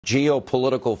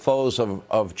geopolitical foes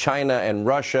of China and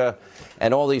Russia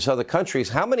and all these other countries.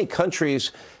 How many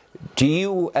countries do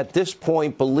you at this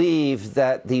point believe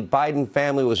that the Biden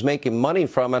family was making money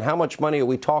from, and how much money are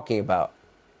we talking about?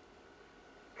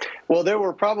 Well, there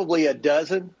were probably a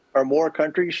dozen or more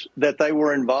countries that they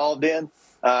were involved in.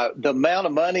 The amount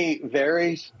of money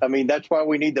varies. I mean, that's why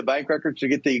we need the bank records to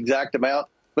get the exact amount.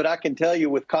 But I can tell you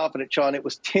with confidence, Sean, it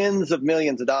was tens of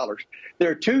millions of dollars. There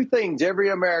are two things every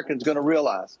American is going to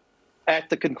realize at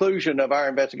the conclusion of our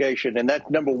investigation. And that's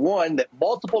number one, that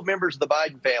multiple members of the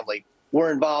Biden family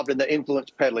were involved in the influence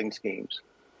peddling schemes.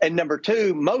 And number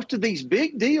two, most of these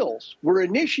big deals were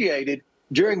initiated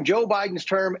during Joe Biden's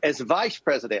term as vice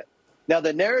president. Now,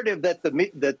 the narrative that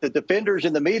the defenders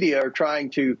in the media are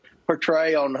trying to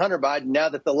portray on Hunter Biden, now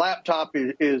that the laptop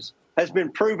has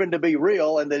been proven to be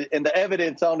real and the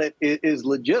evidence on it is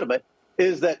legitimate,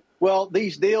 is that, well,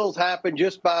 these deals happened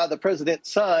just by the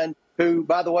president's son, who,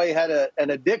 by the way, had an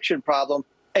addiction problem.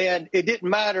 And it didn't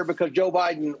matter because Joe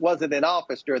Biden wasn't in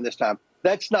office during this time.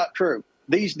 That's not true.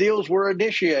 These deals were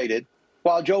initiated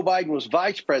while Joe Biden was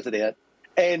vice president,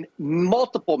 and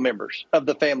multiple members of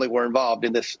the family were involved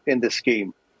in this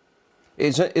scheme.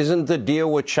 Isn't the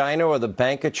deal with China or the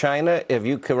Bank of China, have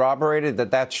you corroborated that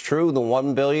that's true? The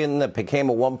 $1 billion that became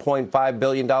a $1.5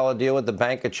 billion deal with the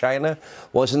Bank of China,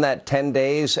 wasn't that 10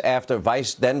 days after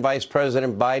then Vice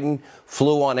President Biden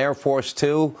flew on Air Force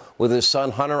Two with his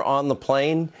son Hunter on the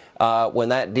plane when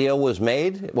that deal was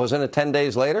made? Wasn't it 10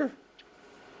 days later?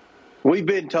 We've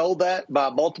been told that by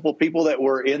multiple people that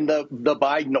were in the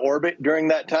Biden orbit during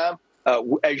that time.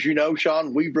 As you know,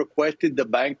 Sean, we've requested the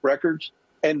bank records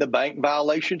and the bank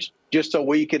violations just so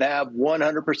we can have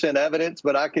 100% evidence.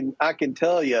 But I can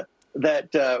tell you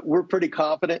that we're pretty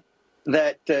confident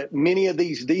that many of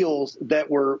these deals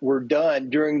that were done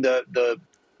during the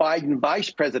Biden vice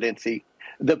presidency,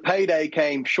 the payday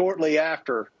came shortly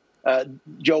after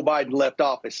Joe Biden left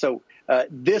office. So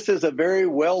this is a very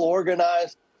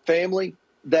well-organized family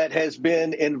that has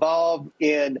been involved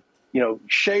in,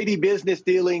 shady business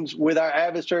dealings with our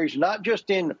adversaries, not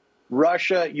just in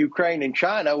Russia, Ukraine, and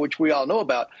China, which we all know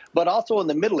about, but also in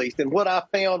the Middle East. And what I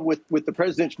found with the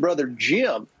president's brother,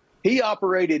 Jim, he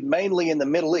operated mainly in the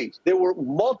Middle East. There were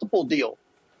multiple deals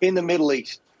in the Middle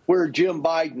East where Jim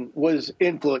Biden was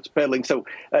influence peddling. So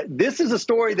this is a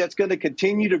story that's going to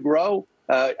continue to grow.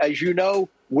 As you know,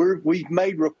 we've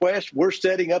made requests. We're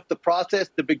setting up the process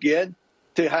to begin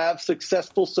to have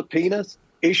successful subpoenas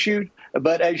issued.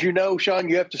 But as you know, Sean,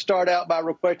 you have to start out by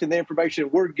requesting the information.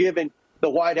 We're giving the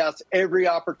White House every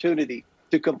opportunity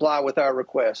to comply with our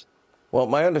request. Well,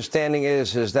 my understanding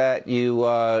is that you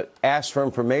asked for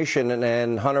information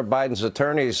and Hunter Biden's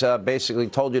attorneys basically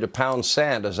told you to pound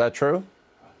sand. Is that true?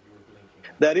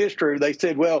 That is true. They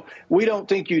said, well, we don't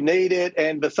think you need it.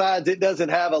 And besides, it doesn't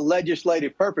have a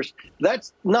legislative purpose.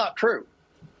 That's not true.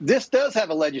 This does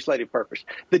have a legislative purpose.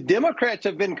 The Democrats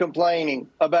have been complaining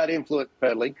about influence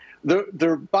peddling. The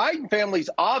Biden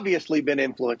family's obviously been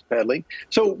influence peddling.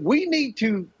 So we need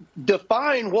to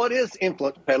define what is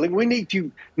influence peddling. We need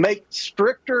to make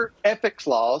stricter ethics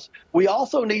laws. We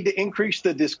also need to increase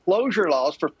the disclosure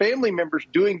laws for family members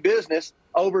doing business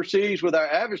overseas with our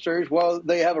adversaries while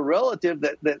they have a relative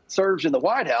that serves in the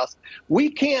White House.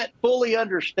 We can't fully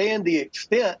understand the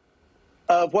extent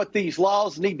of what these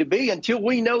laws need to be until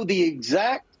we know the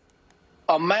exact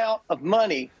amount of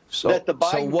money that the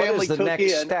Biden family took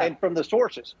in and from the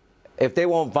sources. If they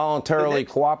won't voluntarily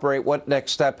cooperate, what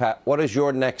next step? What is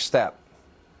your next step?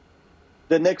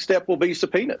 The next step will be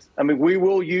subpoenas. I mean, we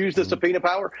will use the subpoena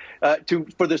power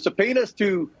for the subpoenas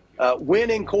to win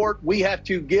in court. We have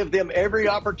to give them every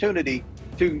opportunity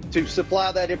to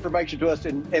supply that information to us,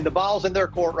 and the ball's in their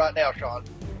court right now, Sean.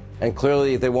 And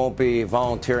clearly they won't be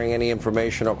volunteering any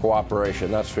information or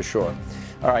cooperation, that's for sure.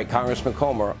 All right, Congressman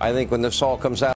Comer, I think when this all comes out,